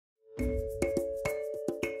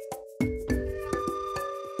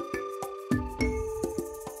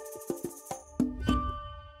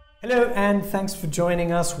Hello and thanks for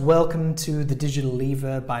joining us. Welcome to The Digital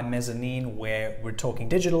Lever by Mezzanine, where we're talking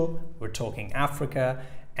digital, we're talking Africa,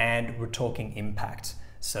 and we're talking impact.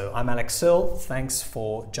 So I'm Alex Searle. Thanks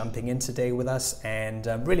for jumping in today with us, and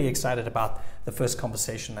I'm really excited about the first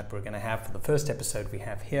conversation that we're going to have for the first episode we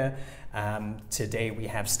have here. Today we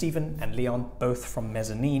have Stephen and Leon, both from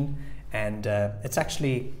Mezzanine, and it's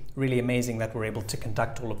actually really amazing that we're able to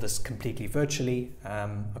conduct all of this completely virtually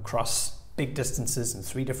across big distances in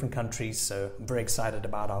 3 different countries. So I'm very excited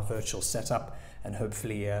about our virtual setup and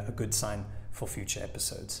hopefully a good sign for future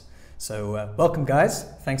episodes. So welcome guys,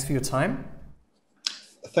 thanks for your time.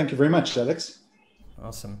 Thank you very much, Alex.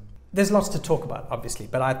 Awesome. There's lots to talk about, obviously,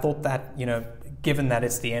 but I thought that, given that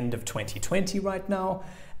it's the end of 2020 right now,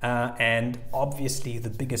 and obviously the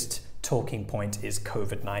biggest talking point is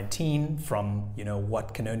COVID-19 from,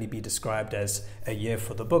 what can only be described as a year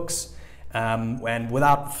for the books. And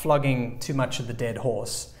without flogging too much of the dead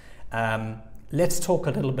horse, let's talk a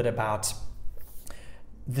little bit about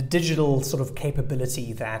the digital sort of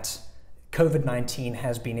capability that COVID-19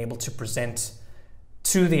 has been able to present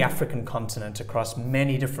to the African continent across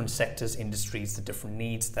many different sectors, industries, the different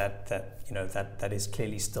needs that is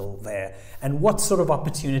clearly still there, and what sort of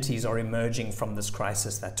opportunities are emerging from this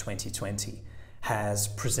crisis that 2020 has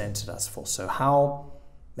presented us for. So how,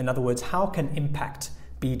 in other words, how can impact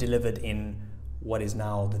be delivered in what is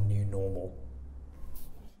now the new normal?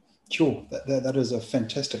 Sure, that is a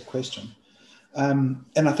fantastic question, and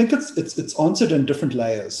I think it's answered in different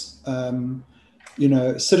layers.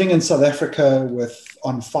 Sitting in South Africa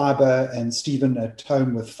on fiber, and Stephen at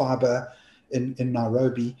home with fiber in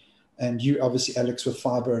Nairobi, and you obviously, Alex, with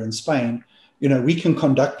fiber in Spain, we can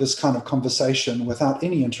conduct this kind of conversation without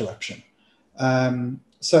any interruption.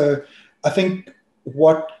 So I think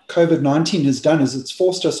what COVID-19 has done is it's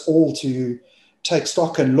forced us all to take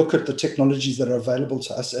stock and look at the technologies that are available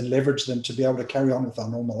to us and leverage them to be able to carry on with our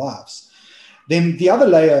normal lives. Then the other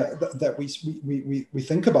layer that we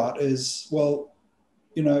think about is, well,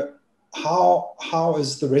 how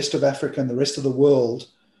is the rest of Africa and the rest of the world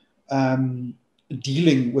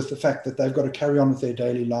dealing with the fact that they've got to carry on with their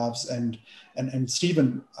daily lives? And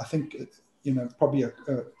Stephen, I think, probably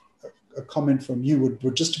a comment from you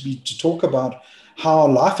would just be to talk about how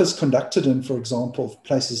life is conducted in, for example,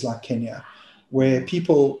 places like Kenya, where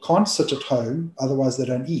people can't sit at home, otherwise they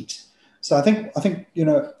don't eat. So I think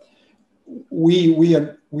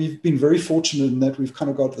we've been very fortunate in that we've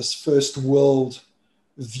kind of got this first world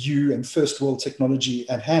view and first world technology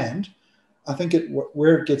at hand. I think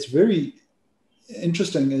where it gets very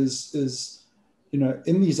interesting is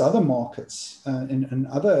in these other markets, in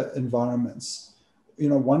other environments,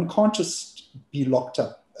 one can't just be locked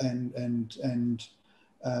up and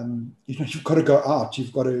you've got to go out,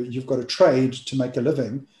 you've got to trade to make a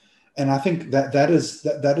living. And I think that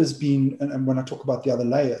has been, and when I talk about the other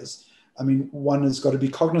layers, I mean, one has got to be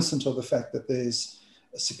cognizant of the fact that there's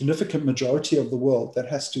a significant majority of the world that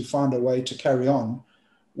has to find a way to carry on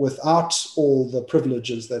without all the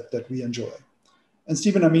privileges that we enjoy. And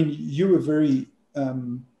Stephen, I mean, you were very,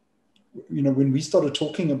 when we started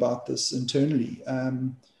talking about this internally,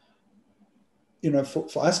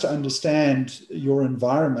 for us to understand your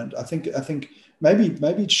environment, I think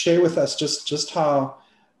maybe share with us just how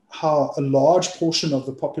a large portion of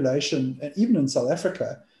the population, and even in South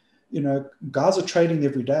Africa, guys are trading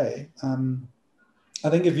every day. I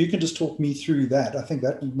think if you can just talk me through that, I think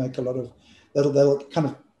that will make that'll kind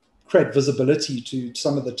of create visibility to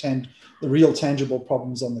some of the real tangible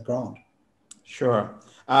problems on the ground. Sure.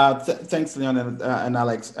 Thanks, Leon and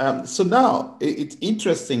Alex. So now, it's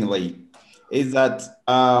interestingly, is that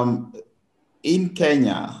in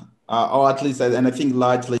Kenya, or at least, and I think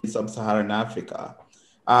largely in sub-Saharan Africa,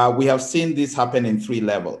 we have seen this happen in 3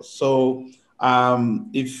 levels. So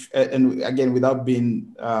and again, without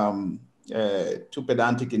being too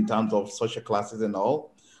pedantic in terms of social classes and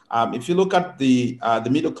all, if you look at the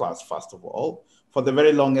middle class, first of all, for the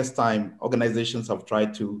very longest time, organizations have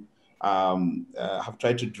tried to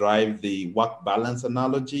drive the work balance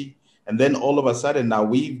analogy. And then all of a sudden now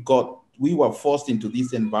we were forced into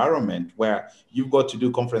this environment where you've got to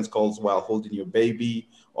do conference calls while holding your baby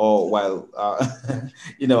or while,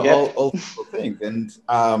 all things.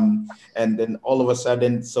 And then all of a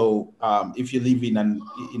sudden, so if you live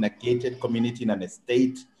in a gated community, in an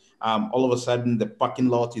estate, all of a sudden the parking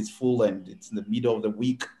lot is full and it's in the middle of the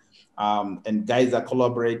week. And guys are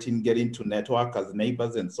collaborating, getting to network as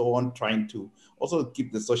neighbors and so on, trying to also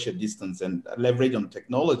keep the social distance and leverage on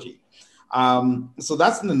technology. So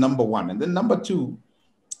that's the number one. And then number 2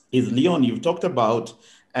 is, Leon, you've talked about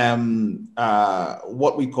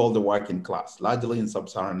what we call the working class, largely in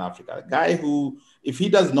sub-Saharan Africa, a guy who if he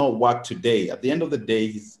does not work today, at the end of the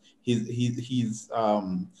day, his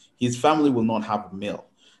family will not have a meal.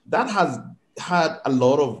 That has had a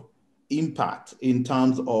lot of impact in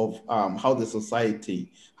terms of how the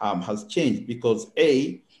society has changed because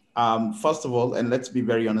first of all, and let's be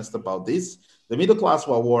very honest about this, the middle class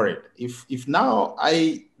were worried. If now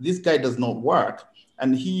this guy does not work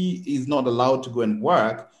and he is not allowed to go and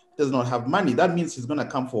work, does not have money, that means he's going to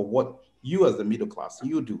come for what you as the middle class,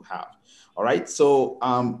 you do have. All right. So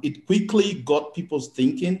it quickly got people's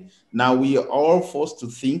thinking. Now we are all forced to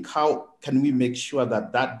think, how can we make sure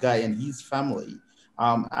that that guy and his family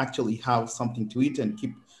actually have something to eat and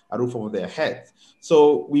keep a roof over their heads?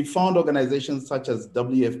 So we found organizations such as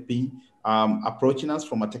WFP approaching us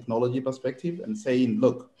from a technology perspective and saying,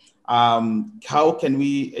 look, how can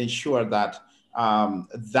we ensure that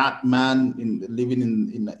that man living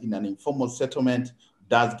in an informal settlement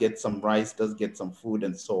does get some rice, does get some food,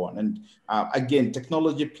 and so on. And again,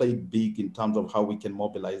 technology played big in terms of how we can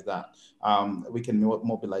mobilize that. We can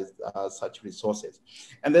mobilize such resources.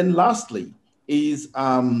 And then lastly is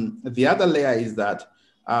the other layer is that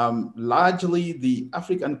largely the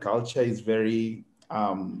African culture is very,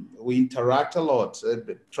 we interact a lot.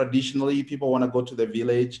 Traditionally, people want to go to the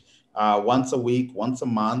village once a week, once a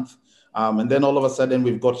month. And then all of a sudden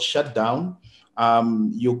we've got shut down.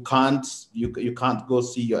 You can't go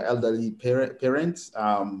see your elderly parents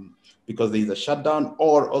because there is a shutdown,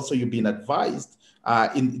 or also you've been advised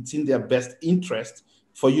it's in their best interest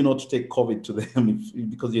for you not to take COVID to them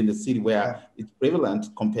because you're in the city where it's prevalent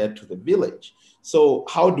compared to the village. So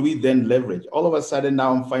how do we then leverage? All of a sudden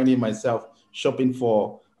now I'm finding myself shopping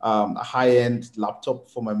for a high-end laptop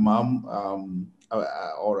for my mom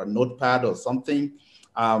or a notepad or something.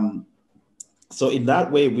 So in that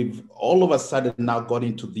way, we've all of a sudden now got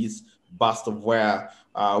into this burst of where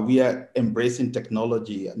we are embracing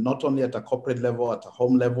technology, not only at a corporate level, at a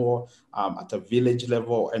home level, at a village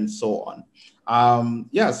level, and so on.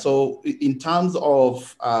 So in terms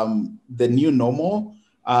of the new normal,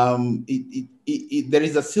 there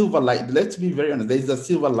is a silver lining. Let's be very honest, there is a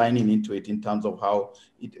silver lining into it in terms of how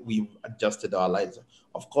we've adjusted our lives.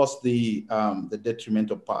 Of course, the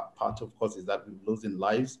detrimental part, of course, is that we're losing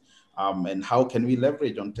lives. And how can we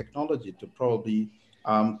leverage on technology to probably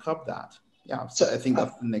curb that? Yeah, so I think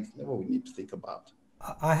that's the next level we need to think about.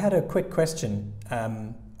 I had a quick question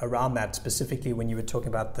around that, specifically when you were talking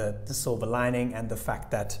about the silver lining and the fact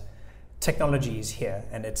that technology is here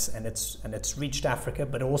and it's reached Africa,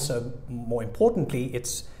 but also more importantly,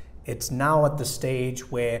 it's now at the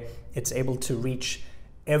stage where it's able to reach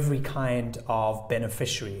every kind of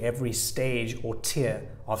beneficiary, every stage or tier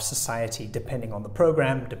of society, depending on the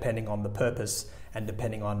program, depending on the purpose, and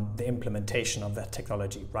depending on the implementation of that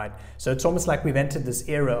technology, right? So it's almost like we've entered this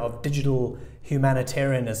era of digital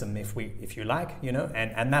humanitarianism, if you like,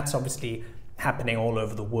 and that's obviously happening all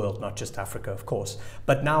over the world, not just Africa, of course.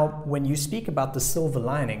 But now, when you speak about the silver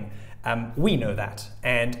lining, we know that,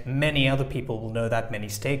 and many other people will know that, many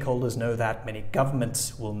stakeholders know that, many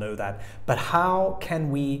governments will know that. But how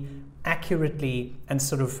can we accurately and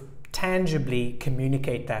sort of tangibly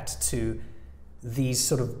communicate that to these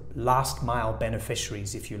sort of last mile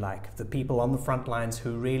beneficiaries, if you like, the people on the front lines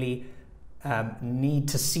who really need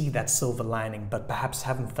to see that silver lining, but perhaps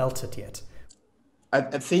haven't felt it yet? I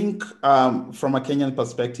think from a Kenyan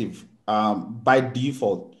perspective, by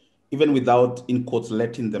default, even without, in quotes,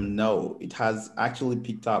 letting them know, it has actually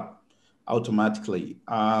picked up automatically.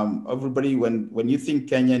 Everybody, when you think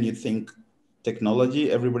Kenyan, you think technology,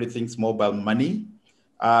 everybody thinks mobile money.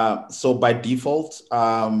 So by default,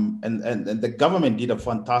 and the government did a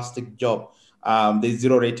fantastic job. They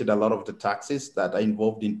zero-rated a lot of the taxes that are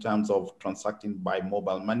involved in terms of transacting by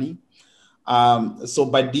mobile money. So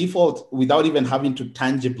by default, without even having to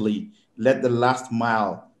tangibly let the last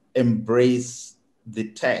mile embrace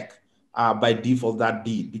the tech, by default that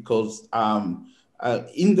did, because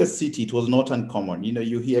in the city, it was not uncommon.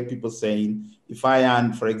 You hear people saying, if I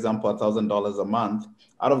earn, for example, $1,000 a month,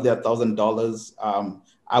 out of that $1,000,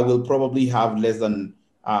 I will probably have less than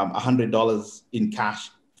 $100 in cash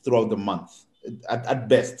throughout the month, at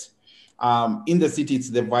best. In the city, it's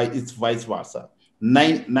vice versa.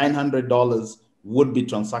 $900 would be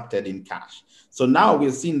transacted in cash. So now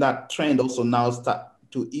we're seeing that trend also now start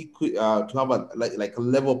to have a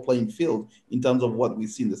level playing field in terms of what we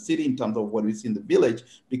see in the city, in terms of what we see in the village,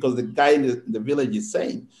 because the guy in the village is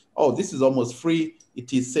saying, oh, this is almost free.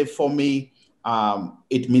 It is safe for me.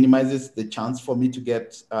 It minimizes the chance for me to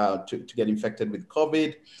get infected with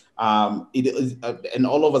COVID. And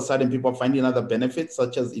all of a sudden, people are finding other benefits,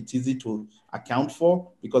 such as it's easy to account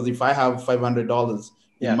for, because if I have $500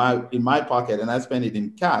 in my pocket and I spend it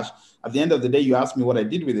in cash, at the end of the day, you ask me what I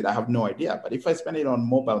did with it, I have no idea. But if I spend it on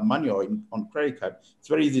mobile money or on credit card, it's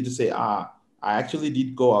very easy to say, I actually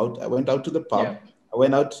did go out. I went out to the pub. I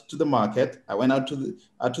went out to the market. I went out to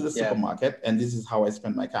the supermarket, and this is how I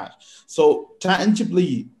spent my cash. So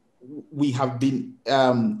tangibly, we have been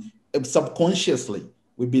subconsciously,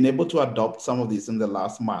 we've been able to adopt some of this in the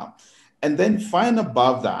last mile. And then fine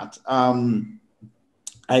above that,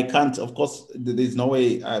 I can't, of course, there's no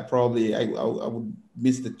way I would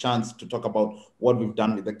miss the chance to talk about what we've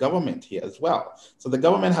done with the government here as well. So the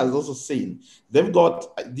government has also seen, they've got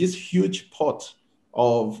this huge pot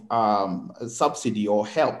of subsidy or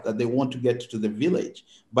help that they want to get to the village,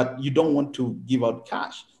 but you don't want to give out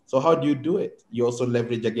cash. So how do you do it? You also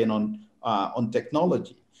leverage again on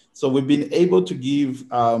technology. So we've been able to give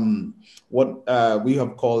what we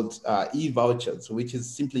have called e-vouchers, which is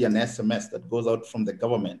simply an SMS that goes out from the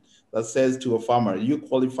government that says to a farmer, you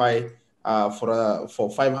qualify for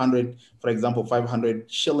 500, for example,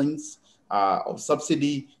 500 shillings of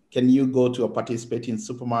subsidy. Can you go to a participating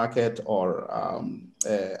supermarket or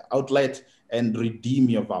outlet and redeem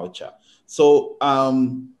your voucher? So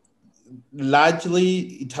largely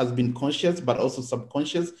it has been conscious, but also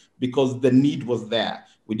subconscious, because the need was there.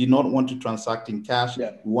 We did not want to transact in cash. We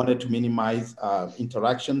wanted to minimize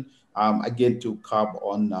interaction, again, to curb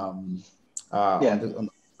on the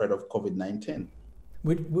spread of COVID-19.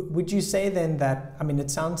 Would you say then that, I mean,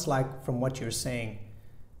 it sounds like from what you're saying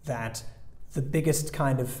that the biggest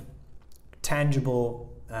kind of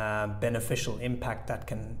tangible beneficial impact that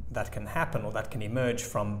can happen or that can emerge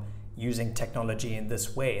from using technology in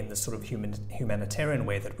this way, in this sort of humanitarian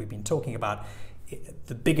way that we've been talking about,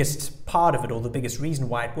 the biggest part of it, or the biggest reason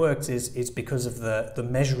why it works, is because of the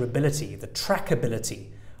measurability, the trackability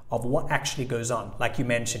of what actually goes on. Like you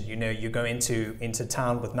mentioned, you go into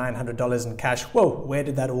town with $900 in cash. Whoa, where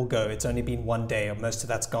did that all go? It's only been one day, or most of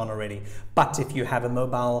that's gone already. But if you have a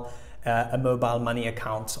mobile money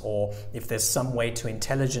account, or if there's some way to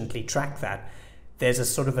intelligently track that, there's a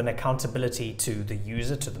sort of an accountability to the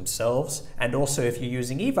user, to themselves. And also if you're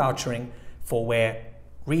using e-vouchering for where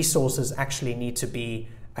resources actually need to be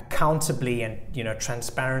accountably and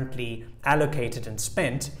transparently allocated and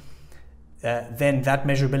spent, then that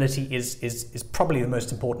measurability is probably the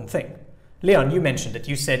most important thing. Leon, you mentioned it.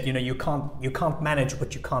 You said you can't manage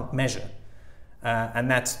what you can't measure,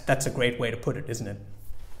 and that's a great way to put it, isn't it?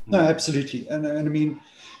 No, absolutely. And I mean,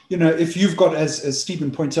 if you've got, as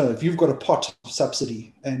Stephen points out, if you've got a pot of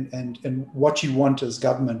subsidy, and what you want as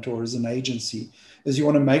government or as an agency is you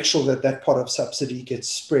want to make sure that that pot of subsidy gets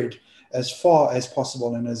spread as far as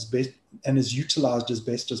possible and is utilized as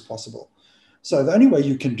best as possible. So the only way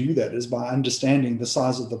you can do that is by understanding the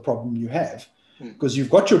size of the problem you have, because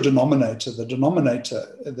you've got your denominator. The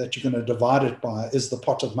denominator that you're going to divide it by is the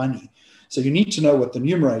pot of money. So you need to know what the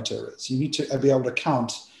numerator is. You need to be able to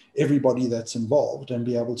count everybody that's involved and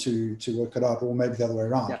be able to work it out, or maybe the other way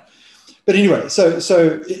around. Yeah. But anyway, so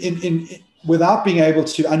without being able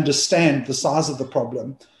to understand the size of the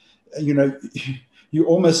problem, you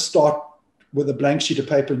almost start with a blank sheet of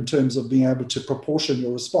paper in terms of being able to proportion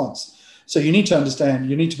your response. So you need to understand,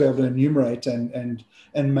 you need to be able to enumerate and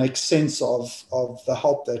make sense of the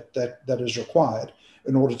help that is required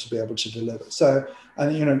in order to be able to deliver. So,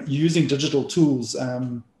 using digital tools,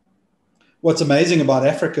 what's amazing about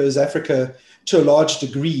Africa is Africa, to a large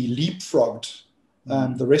degree, leapfrogged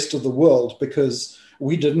the rest of the world, because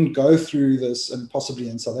we didn't go through this, and possibly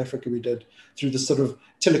in South Africa we did, through the sort of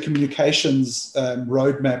telecommunications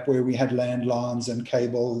roadmap where we had landlines and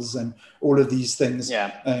cables and all of these things.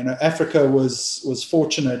 Yeah. Africa was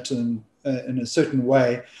fortunate in a certain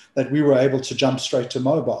way that we were able to jump straight to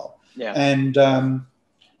mobile. Yeah. And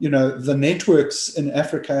the networks in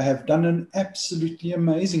Africa have done an absolutely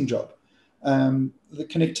amazing job. The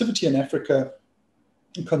connectivity in Africa,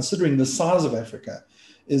 considering the size of Africa,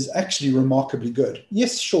 is actually remarkably good.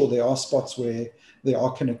 Yes, sure, there are spots where there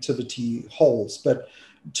are connectivity holes, but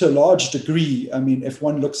to a large degree, I mean, if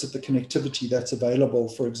one looks at the connectivity that's available,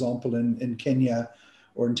 for example, in Kenya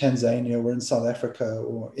or in Tanzania or in South Africa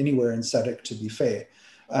or anywhere in SADC, to be fair,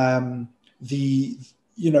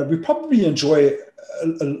 we probably enjoy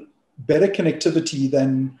a better connectivity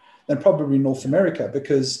than probably North America,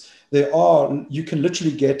 because you can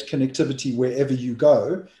literally get connectivity wherever you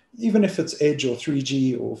go, even if it's Edge or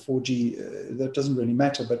 3G or 4G, that doesn't really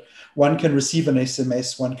matter. But one can receive an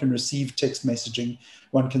SMS, one can receive text messaging,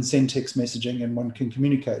 one can send text messaging, and one can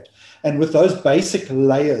communicate. And with those basic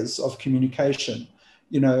layers of communication,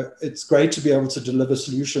 it's great to be able to deliver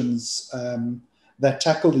solutions that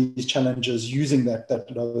tackle these challenges using that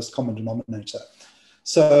lowest common denominator.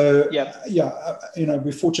 So yeah,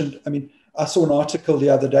 we're fortunate. I mean, I saw an article the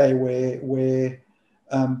other day where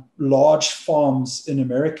large farms in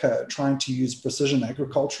America trying to use precision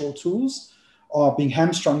agricultural tools are being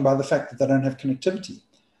hamstrung by the fact that they don't have connectivity.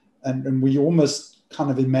 And we almost kind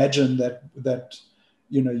of imagine that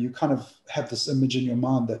you kind of have this image in your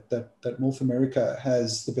mind that North America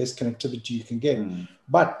has the best connectivity you can get.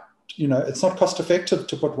 But, it's not cost effective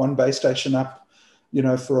to put one base station up,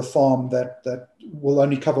 for a farm that will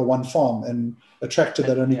only cover one farm, and a tractor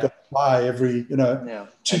that only got to fly every,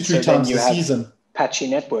 2-3 times a season. Patchy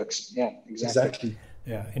networks. Yeah, exactly.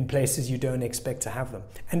 Yeah, in places you don't expect to have them.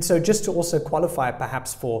 And so just to also qualify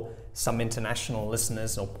perhaps for some international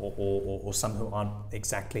listeners or some who aren't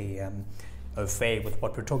exactly au fait with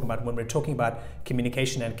what we're talking about, when we're talking about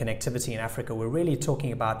communication and connectivity in Africa, we're really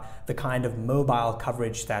talking about the kind of mobile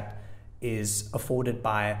coverage that is afforded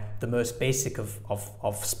by the most basic of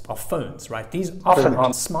phones, right? These often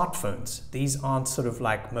aren't smartphones. These aren't sort of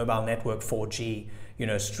like mobile network 4G,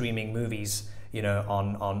 streaming movies,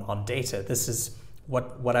 on data. This is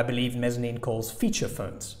what I believe Mezzanine calls feature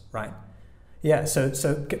phones, right? Yeah, so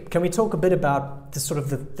can we talk a bit about the sort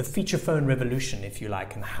of the feature phone revolution, if you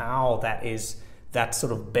like, and how that is that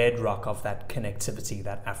sort of bedrock of that connectivity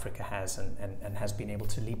that Africa has and has been able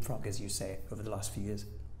to leapfrog, as you say, over the last few years?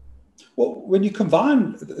 Well, when you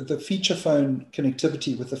combine the feature phone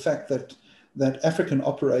connectivity with the fact that African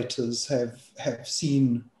operators have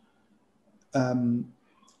seen the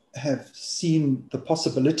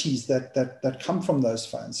possibilities that come from those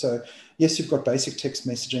phones. So yes, you've got basic text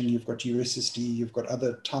messaging, you've got USSD, you've got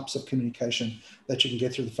other types of communication that you can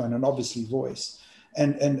get through the phone, and obviously voice.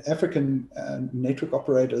 And African network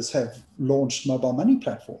operators have launched mobile money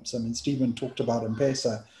platforms. I mean, Stephen talked about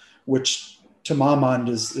M-Pesa, which to my mind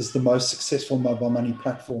is the most successful mobile money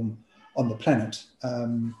platform on the planet.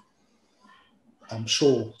 I'm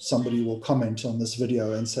sure somebody will comment on this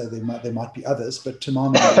video and say there might be others, but to my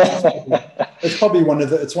mind, it's probably one of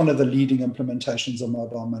the leading implementations of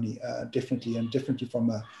mobile money, definitely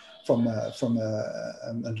from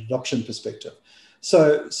an adoption perspective.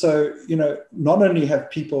 So not only have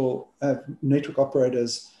network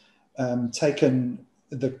operators taken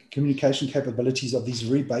the communication capabilities of these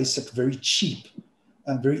very basic, very cheap,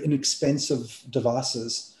 very inexpensive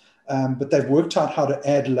devices, but they've worked out how to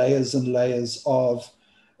add layers and layers of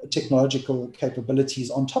technological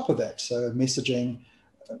capabilities on top of that. So messaging,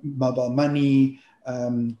 mobile money,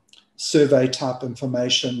 survey type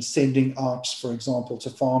information, sending out, for example, to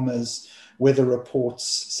farmers, weather reports,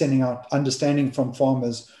 sending out, understanding from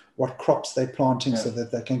farmers what crops they're planting so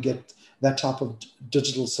that they can get that type of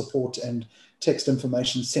digital support and text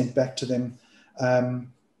information sent back to them.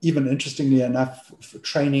 Even interestingly enough, for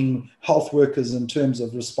training health workers in terms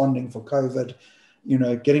of responding for COVID,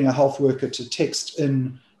 getting a health worker to text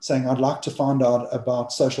in saying, I'd like to find out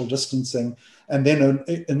about social distancing, and then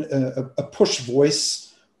a push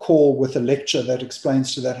voice call with a lecture that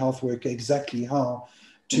explains to that health worker exactly how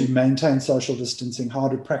to maintain social distancing, how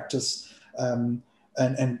to practice and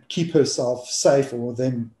keep herself safe, or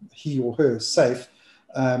then he or her safe,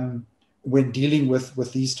 when dealing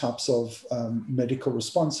with these types of medical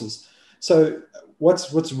responses. So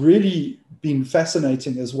what's really been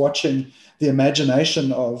fascinating is watching the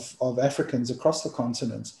imagination of Africans across the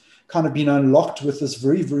continent kind of been unlocked with this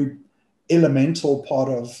very, very elemental part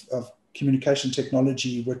of communication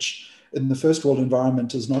technology, which in the first world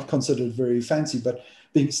environment is not considered very fancy, but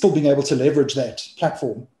still being able to leverage that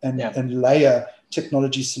platform and layer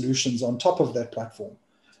technology solutions on top of that platform.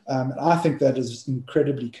 And I think that is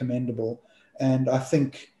incredibly commendable. And I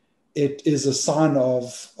think it is a sign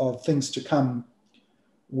of things to come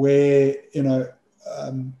where,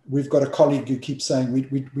 we've got a colleague who keeps saying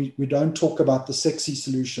we don't talk about the sexy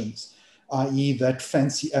solutions, i.e. that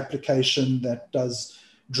fancy application that does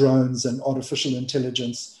drones and artificial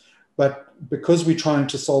intelligence. But because we're trying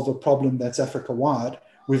to solve a problem that's Africa-wide,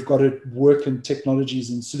 we've got to work in technologies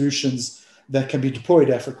and solutions that can be deployed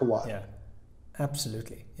Africa-wide. Yeah,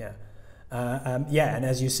 absolutely. Yeah. And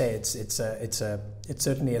as you say, it's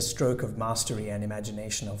certainly a stroke of mastery and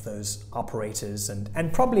imagination of those operators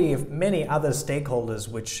and probably many other stakeholders,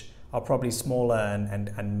 which are probably smaller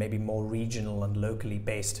and maybe more regional and locally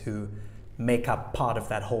based, who make up part of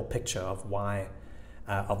that whole picture of why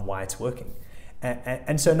it's working.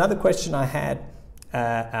 And so another question I had,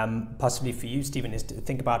 possibly for you, Stephen, is to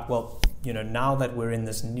think about, now that we're in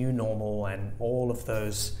this new normal and all of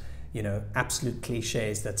those absolute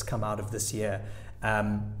cliches that's come out of this year.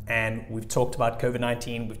 And we've talked about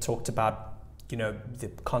COVID-19, we've talked about, the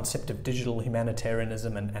concept of digital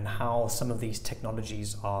humanitarianism and how some of these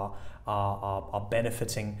technologies are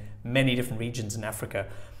benefiting many different regions in Africa.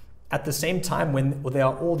 At the same time, when there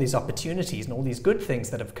are all these opportunities and all these good things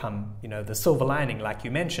that have come, the silver lining, like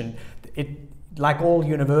you mentioned, like all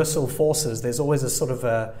universal forces, there's always a sort of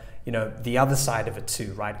the other side of it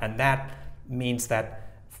too, right? And that means that,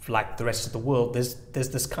 like the rest of the world, there's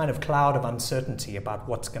this kind of cloud of uncertainty about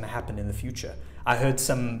what's going to happen in the future. I heard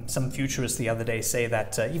some futurists the other day say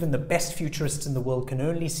that even the best futurists in the world can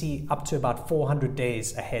only see up to about 400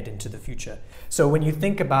 days ahead into the future. So when you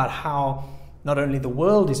think about how not only the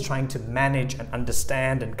world is trying to manage and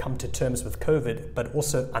understand and come to terms with COVID, but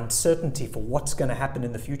also uncertainty for what's going to happen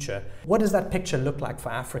in the future, what does that picture look like for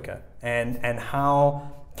Africa? And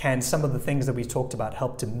how can some of the things that we talked about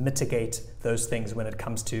help to mitigate those things when it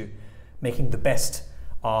comes to making the best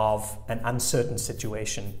of an uncertain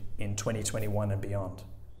situation in 2021 and beyond?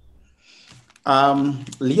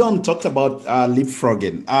 Leon talked about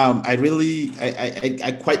leapfrogging.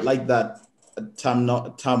 I quite like that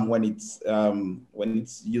term when it's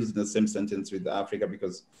used in the same sentence with Africa,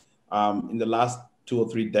 because in the last 2 or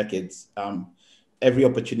 3 decades, every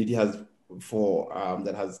opportunity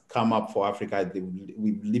that has come up for Africa,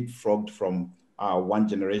 we've leapfrogged from one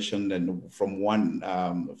generation and from one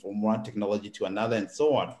technology to another and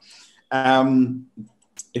so on.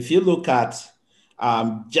 If you look at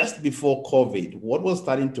just before COVID, what was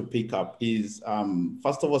starting to pick up is,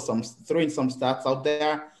 first of all, throwing some stats out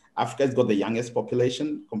there. Africa has got the youngest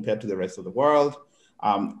population compared to the rest of the world.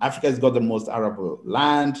 Africa has got the most arable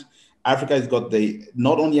land. Africa has got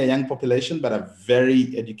not only a young population, but a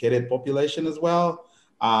very educated population as well.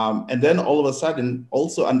 And then all of a sudden,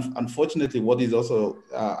 also, unfortunately, what is also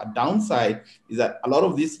a downside is that a lot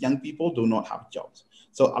of these young people do not have jobs.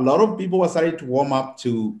 So a lot of people were starting to warm up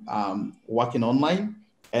to working online,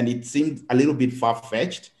 and it seemed a little bit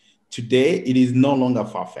far-fetched. Today, it is no longer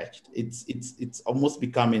far-fetched. It's almost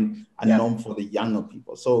becoming a norm for the younger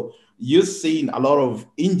people. So you're seeing a lot of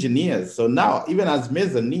engineers. So now, even as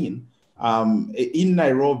Mezzanine, in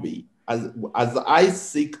Nairobi, as I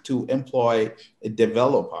seek to employ a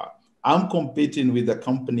developer, I'm competing with a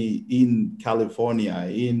company in California,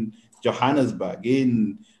 in Johannesburg,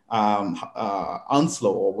 in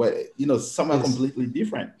Onslow, or where, somewhere completely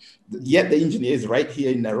different. Yet the engineer is right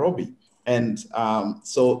here in Nairobi. And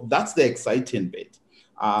so that's the exciting bit,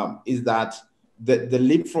 is that the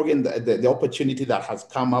leapfrogging, the opportunity that has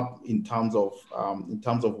come up in terms of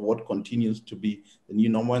what continues to be the new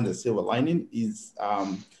normal and the silver lining is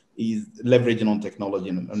leveraging on technology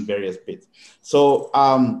and various bits. So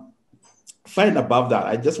fine above that,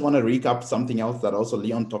 I just want to recap something else that also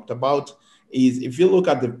Leon talked about, is if you look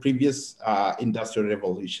at the previous industrial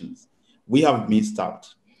revolutions, we have missed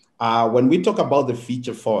out. When we talk about the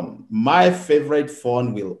feature phone, my favorite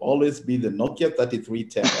phone will always be the Nokia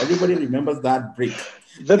 3310. Everybody remembers that brick.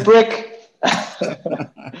 The brick.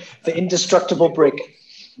 The indestructible brick.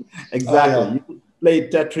 Exactly. Oh, yeah. You could play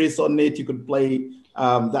Tetris on it. You could play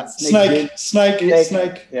that snake.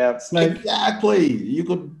 Yeah, snake. Exactly. You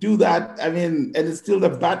could do that. I mean, and it's still, the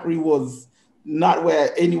battery was not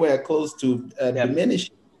anywhere close to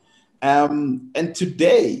diminishing. And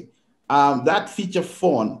today, that feature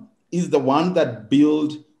phone is the one that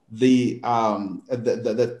built the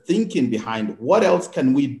thinking behind what else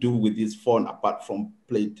can we do with this phone apart from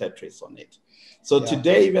play Tetris on it. So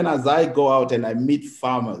today, even as I go out and I meet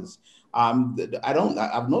farmers,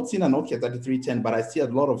 I've not seen a Nokia 3310, but I see a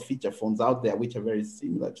lot of feature phones out there which are very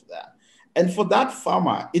similar to that. And for that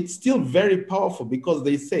farmer, it's still very powerful, because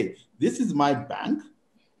they say, this is my bank.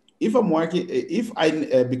 If I'm working,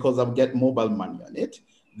 because I get mobile money on it,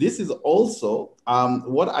 this is also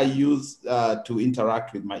what I use to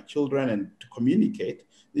interact with my children and to communicate.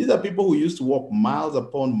 These are people who used to walk miles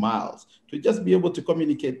upon miles to just be able to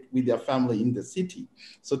communicate with their family in the city.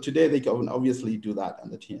 So today they can obviously do that on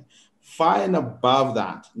the team. Fine above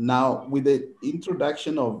that, now with the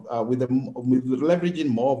introduction of, with leveraging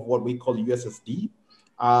more of what we call USSD,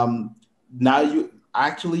 now you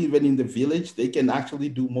actually, even in the village, they can actually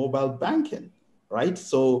do mobile banking. Right?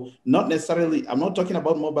 So not necessarily, I'm not talking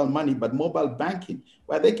about mobile money, but mobile banking,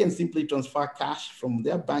 where they can simply transfer cash from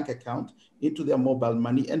their bank account into their mobile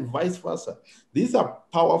money and vice versa. These are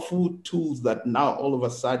powerful tools that now all of a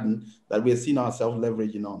sudden that we're seeing ourselves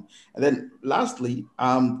leveraging on. And then lastly,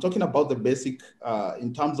 talking about the basic,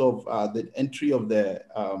 in terms of the entry of the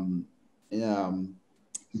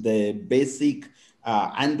basic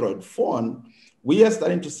Android phone, we are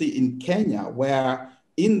starting to see in Kenya where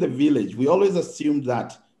in the village, we always assumed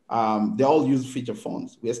that they all use feature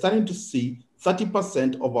phones. We are starting to see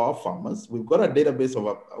 30% of our farmers, we've got a database of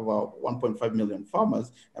about 1.5 million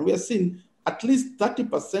farmers, and we are seeing at least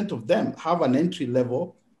 30% of them have an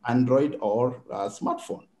entry-level Android or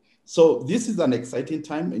smartphone. So this is an exciting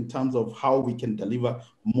time in terms of how we can deliver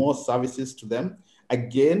more services to them.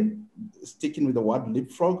 Again, sticking with the word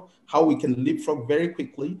leapfrog, how we can leapfrog very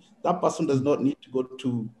quickly. That person does not need to go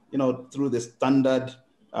to, through the standard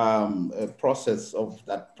process of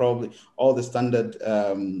that, probably all the standard,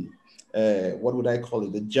 what would I call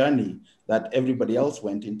it, the journey that everybody else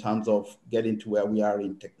went in terms of getting to where we are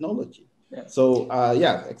in technology. Yeah. So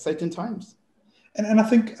exciting times. And I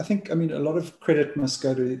think a lot of credit must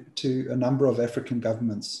go to a number of African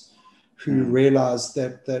governments who realized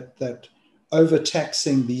that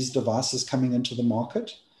overtaxing these devices coming into the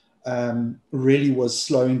market really was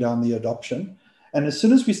slowing down the adoption. And as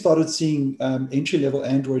soon as we started seeing entry-level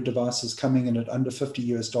Android devices coming in at under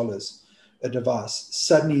 $50 a device,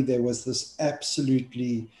 suddenly there was this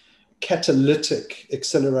absolutely catalytic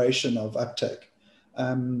acceleration of uptake.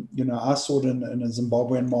 I saw it in the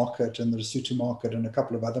Zimbabwean market and the Lesotho market and a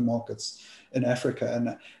couple of other markets in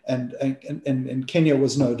Africa, and Kenya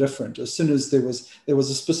was no different. As soon as there was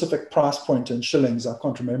a specific price point in shillings, I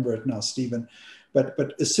can't remember it now, Stephen,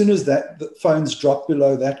 but as soon as the phones dropped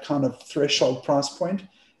below that kind of threshold price point,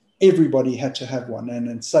 everybody had to have one,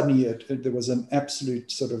 and suddenly there was an absolute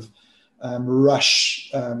sort of rush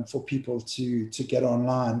for people to get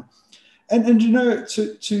online, and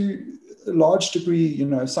to a large degree,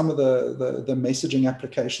 some of the messaging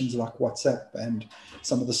applications like WhatsApp and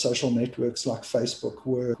some of the social networks like Facebook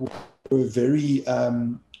were very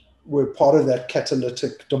were part of that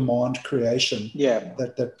catalytic demand creation. Yeah,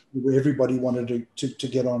 that where everybody wanted to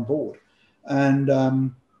get on board,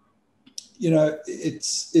 and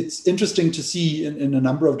it's interesting to see in a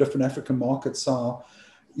number of different African markets how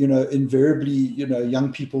invariably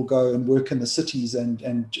young people go and work in the cities and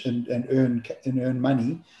earn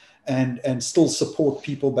money. And still support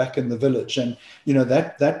people back in the village. And,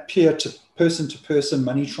 that person-to-person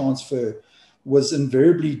money transfer was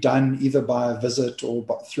invariably done either by a visit or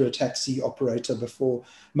through a taxi operator before.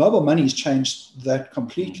 Mobile money's changed that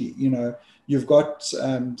completely. You've got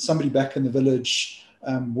somebody back in the village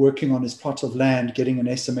working on his plot of land, getting an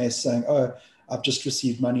SMS saying, oh, I've just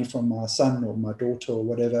received money from my son or my daughter or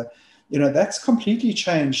whatever. That's completely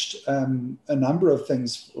changed a number of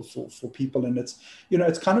things for people. And it's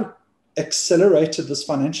kind of accelerated this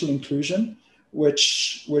financial inclusion,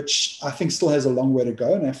 which I think still has a long way to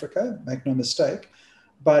go in Africa, make no mistake.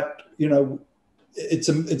 But,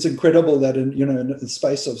 it's incredible that in the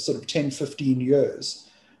space of sort of 10, 15 years,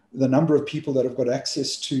 the number of people that have got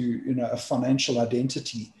access to, a financial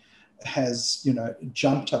identity has,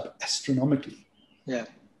 jumped up astronomically. Yeah.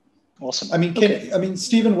 Awesome.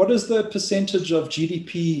 Stephen, what is the percentage of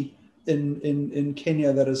GDP in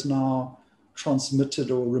Kenya that is now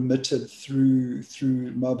transmitted or remitted through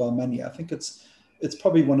mobile money? I think it's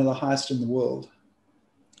probably one of the highest in the world.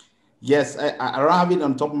 Yes, I don't have it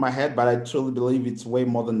on top of my head, but I truly believe it's way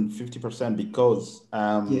more than 50% because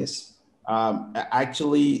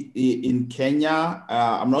actually in Kenya,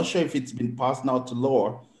 I'm not sure if it's been passed now to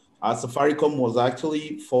law. Safaricom was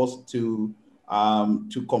actually forced to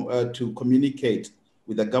communicate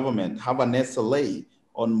with the government, have an SLA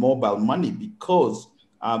on mobile money because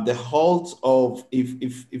the halt of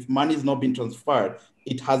if money is not being transferred,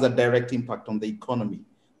 it has a direct impact on the economy.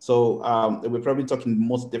 So we're probably talking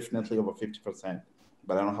most definitely over 50%,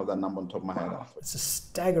 but I don't have that number on top of my head. It's a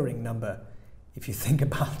staggering number if you think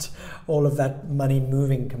about all of that money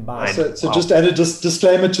moving combined. So just add a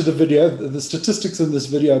disclaimer to the video. The statistics in this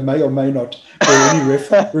video may or may not bear any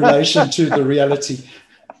relation to the reality.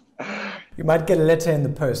 You might get a letter in the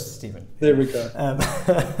post, Stephen. There we go.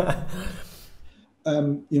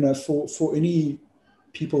 For any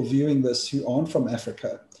people viewing this who aren't from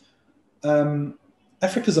Africa,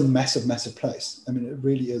 Africa is a massive, massive place. I mean, it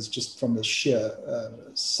really is, just from the sheer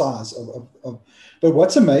size of. But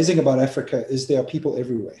what's amazing about Africa is there are people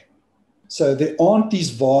everywhere. So there aren't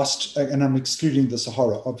these vast, and I'm excluding the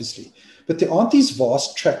Sahara, obviously, but there aren't these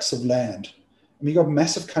vast tracts of land. I mean, you've got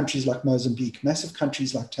massive countries like Mozambique, massive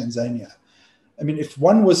countries like Tanzania. I mean, if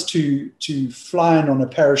one was to fly in on a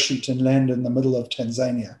parachute and land in the middle of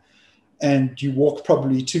Tanzania, and you walk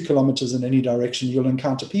probably 2 kilometers in any direction, you'll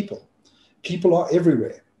encounter people. People are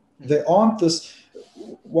everywhere. There aren't this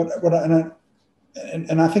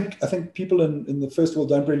and I think people in the first world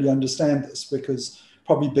don't really understand this because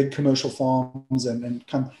probably big commercial farms and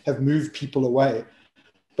have moved people away.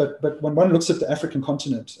 But when one looks at the African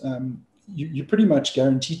continent, you're pretty much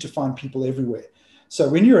guaranteed to find people everywhere. So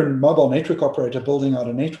when you're a mobile network operator building out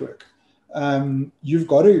a network, you've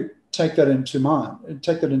got to take that into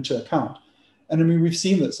account. And I mean, we've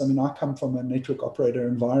seen this. I mean, I come from a network operator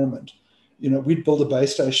environment. We'd build a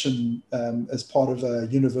base station as part of a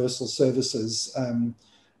universal services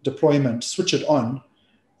deployment, switch it on,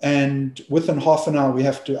 and within half an hour we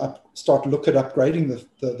have to look at upgrading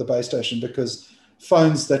the base station, because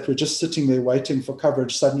phones that were just sitting there waiting for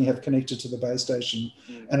coverage suddenly have connected to the base station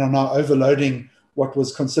and are now overloading what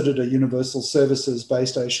was considered a universal services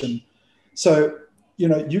base station. So,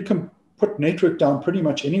 you can put network down pretty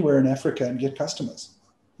much anywhere in Africa and get customers.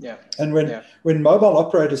 Yeah. And when mobile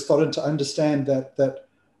operators started to understand that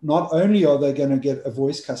not only are they going to get a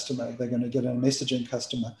voice customer, they're going to get a messaging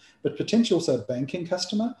customer, but potentially also a banking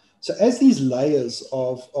customer. So as these layers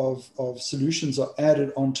of solutions are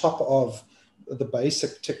added on top of the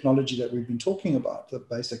basic technology that we've been talking about, the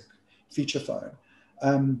basic feature phone,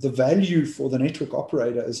 the value for the network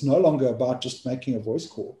operator is no longer about just making a voice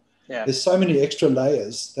call. Yeah. There's so many extra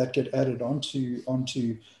layers that get added onto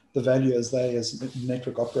the value as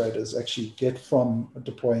network operators actually get from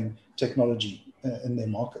deploying technology in their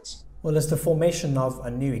markets. Well, it's the formation of a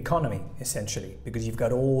new economy, essentially, because you've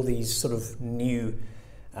got all these sort of new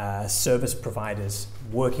service providers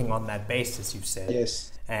working on that basis, you've said.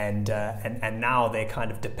 Yes. And now they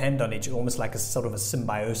kind of depend on each, almost like a sort of a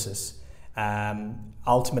symbiosis,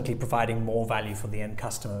 ultimately providing more value for the end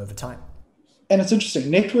customer over time. And it's interesting,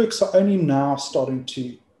 networks are only now starting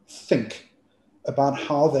to think about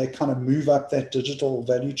how they kind of move up that digital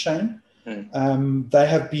value chain. They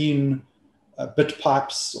have been bit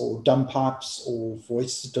pipes or dumb pipes or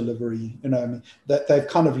voice delivery, that they've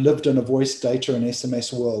kind of lived in a voice, data, and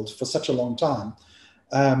SMS world for such a long time.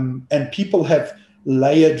 And people have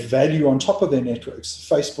layered value on top of their networks.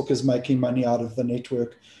 Facebook is making money out of the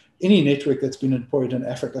network. Any network that's been deployed in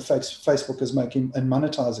Africa, Facebook is making and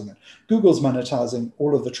monetizing it. Google's monetizing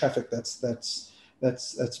all of the traffic that's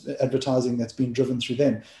advertising that's been driven through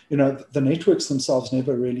them. The networks themselves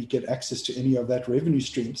never really get access to any of that revenue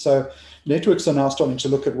stream. So networks are now starting to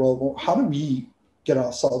look at, well, how do we get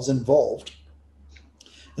ourselves involved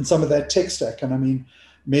in some of that tech stack? And I mean,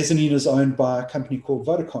 Mezzanine is owned by a company called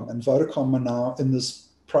Vodacom, and Vodacom are now in this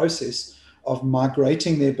process of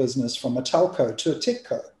migrating their business from a telco to a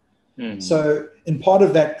techco. So in part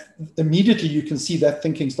of that, immediately you can see that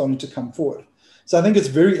thinking starting to come forward. So I think it's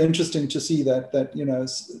very interesting to see that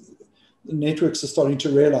networks are starting to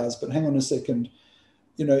realize, but hang on a second,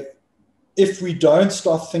 if we don't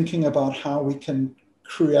start thinking about how we can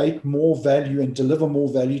create more value and deliver more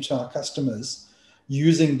value to our customers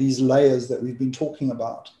using these layers that we've been talking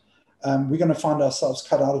about, we're going to find ourselves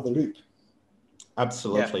cut out of the loop.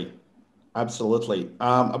 Absolutely. Yeah. Absolutely.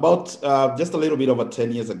 About just a little bit over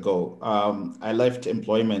 10 years ago, I left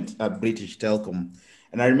employment at British Telecom.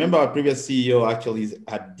 And I remember our previous CEO actually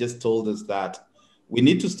had just told us that we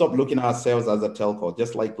need to stop looking at ourselves as a telco,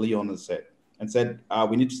 just like Leon has said, and said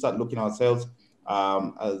we need to start looking at ourselves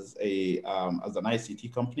as an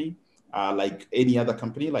ICT company, like any other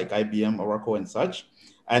company, like IBM, Oracle, and such.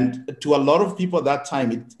 And to a lot of people at that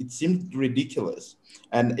time, it seemed ridiculous.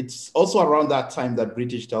 And it's also around that time that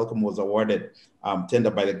British Telecom was awarded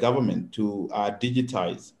tender by the government to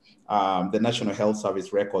digitize the National Health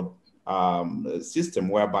Service record system,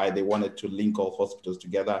 whereby they wanted to link all hospitals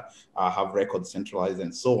together, have records centralized,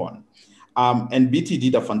 and so on. And BT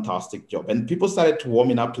did a fantastic job. And people started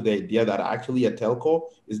warming up to the idea that actually a telco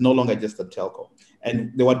is no longer just a telco.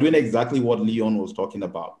 And they were doing exactly what Leon was talking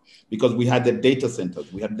about, because we had the data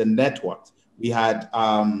centers, we had the networks, we had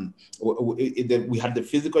the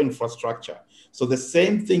physical infrastructure. So the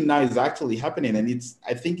same thing now is actually happening. And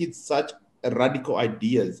I think it's such radical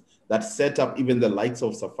ideas that set up even the likes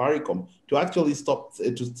of Safaricom to actually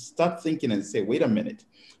start thinking and say, wait a minute,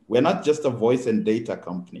 we're not just a voice and data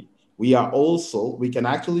company. We can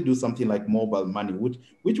actually do something like mobile money,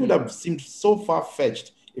 which would have seemed so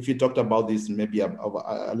far-fetched if you talked about this maybe a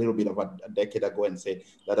little bit of a decade ago and said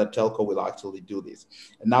that a telco will actually do this.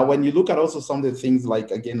 And now when you look at also some of the things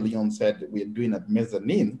like, again, Leon said, we're doing at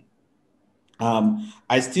Mezzanine,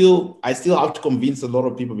 I still have to convince a lot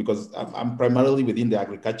of people, because I'm primarily within the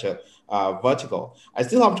agriculture vertical. I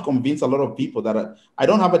still have to convince a lot of people that I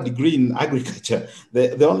don't have a degree in agriculture.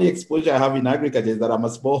 The only exposure I have in agriculture is that I'm a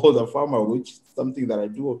smallholder farmer, which is something that I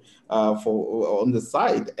do on the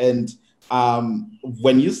side. And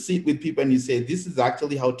when you sit with people and you say, this is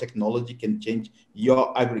actually how technology can change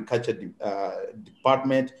your agriculture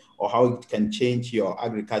department, or how it can change your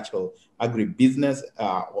agribusiness,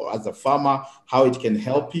 or as a farmer, how it can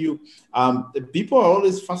help you. People are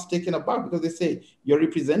always first taken aback, because they say, you're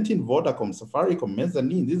representing Vodacom, Safaricom,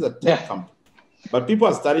 Mezzanine, these are tech companies. But people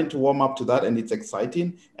are starting to warm up to that, and it's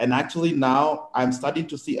exciting. And actually now I'm starting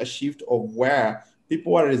to see a shift of where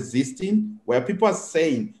people are resisting, where people are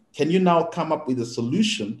saying, can you now come up with a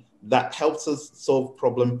solution that helps us solve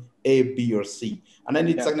problem A, B, or C. And then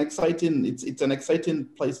it's an exciting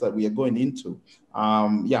place that we are going into.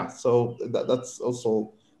 So that's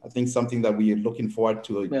also, I think, something that we are looking forward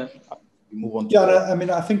to. Move on to I mean,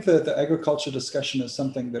 I think the agriculture discussion is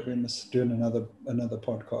something that we must do in another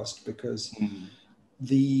podcast, because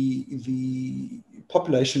the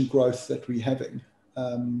population growth that we're having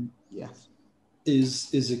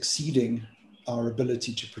is exceeding our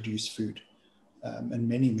ability to produce food in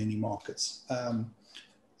many markets.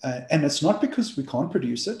 And it's not because we can't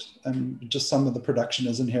produce it, and just some of the production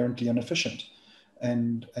is inherently inefficient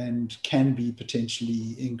and can be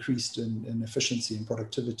potentially increased in efficiency and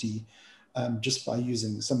productivity just by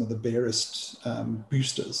using some of the barest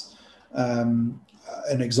boosters. An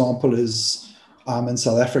example is in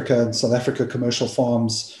South Africa. In South Africa, commercial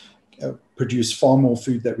farms produce far more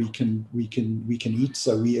food that we can eat,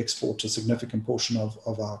 so we export a significant portion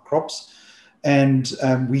of our crops. And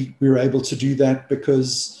we were able to do that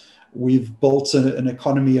because we've built an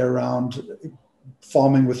economy around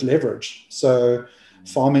farming with leverage. So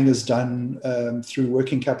farming is done through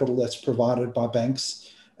working capital that's provided by banks,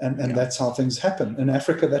 and that's how things happen. In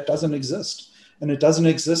Africa, that doesn't exist. And it doesn't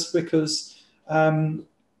exist because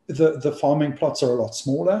the farming plots are a lot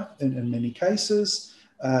smaller in many cases.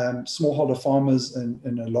 Smallholder farmers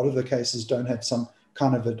in a lot of the cases don't have some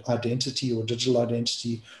kind of an identity or digital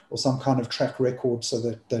identity or some kind of track record so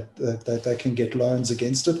that they can get loans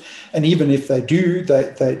against it. And even if they do,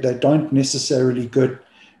 they don't necessarily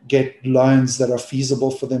get loans that are feasible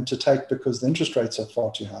for them to take because the interest rates are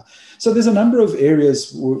far too high. So there's a number of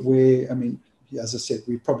areas where, I mean, as I said,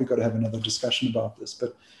 we've probably got to have another discussion about this,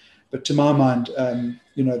 but to my mind,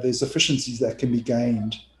 there's efficiencies that can be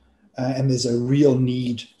gained, and there's a real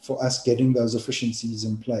need for us getting those efficiencies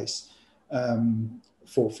in place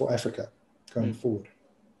for Africa going forward.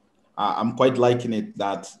 I'm quite liking it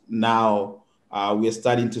that now we're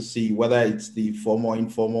starting to see whether it's the formal,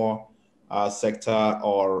 informal sector,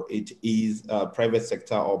 or it is private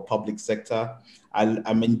sector or public sector.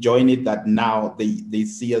 I'm enjoying it that now they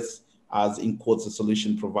see us as, in quotes, a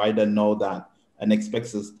solution provider, know that, and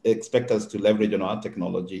expect us to leverage on our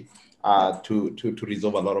technology to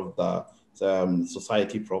resolve a lot of the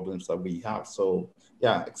society problems that we have. So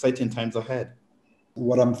yeah, exciting times ahead.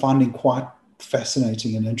 What I'm finding quite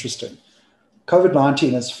fascinating and interesting,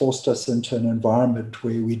 COVID-19 has forced us into an environment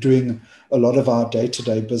where we're doing a lot of our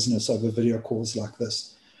day-to-day business over video calls like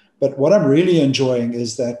this. But what I'm really enjoying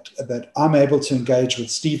is that I'm able to engage with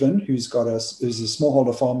Stephen, who's a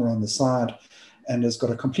smallholder farmer on the side and has got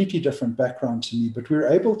a completely different background to me. But we're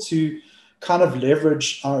able to kind of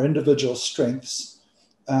leverage our individual strengths.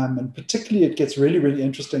 And particularly it gets really, really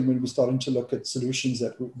interesting when we're starting to look at solutions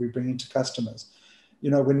that we bring into customers.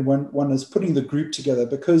 When one is putting the group together,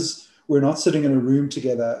 because we're not sitting in a room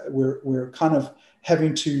together, we're kind of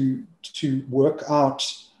having to work out,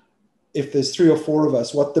 if there's 3 or 4 of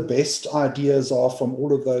us, what the best ideas are from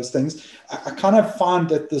all of those things. I kind of find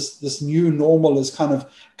that this new normal has kind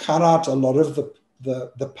of cut out a lot of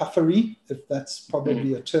the puffery, if that's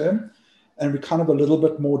probably a term. And we're kind of a little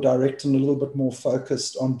bit more direct and a little bit more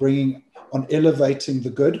focused on elevating the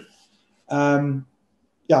good.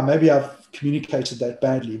 Maybe I've communicated that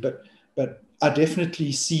badly, but I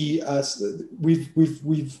definitely see us. We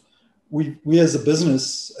as a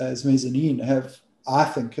business, as Mezzanine, have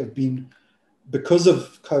been, because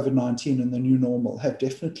of COVID-19 and the new normal, have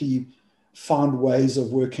definitely found ways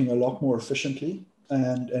of working a lot more efficiently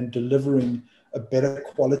and delivering a better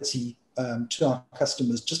quality to our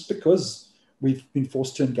customers, just because we've been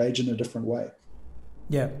forced to engage in a different way.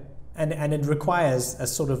 Yeah, and it requires a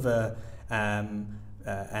sort of an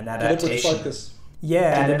adaptation. Focus.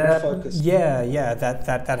 Yeah,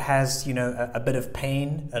 that has a bit of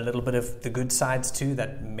pain, a little bit of the good sides too,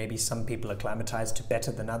 that maybe some people acclimatized to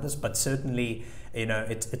better than others. But certainly,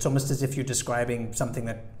 it's almost as if you're describing something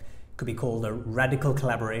that could be called a radical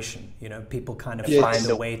collaboration. People kind of find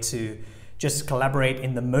a way to just collaborate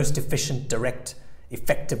in the most efficient, direct,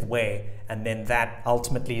 effective way, and then that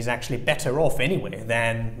ultimately is actually better off anyway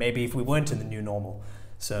than maybe if we weren't in the new normal.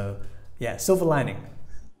 So yeah, silver lining.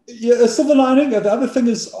 Yeah, a silver lining. The other thing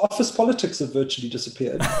is office politics have virtually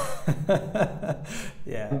disappeared.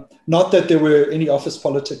 Yeah. Not that there were any office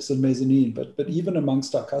politics in Mezzanine, but even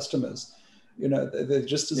amongst our customers, there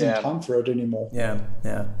just isn't time for it anymore. Yeah.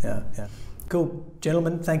 Cool.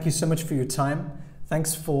 Gentlemen, thank you so much for your time.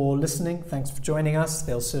 Thanks for listening. Thanks for joining us.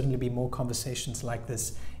 There'll certainly be more conversations like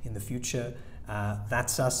this in the future.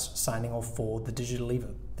 That's us signing off for The Digital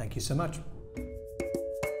Lever. Thank you so much.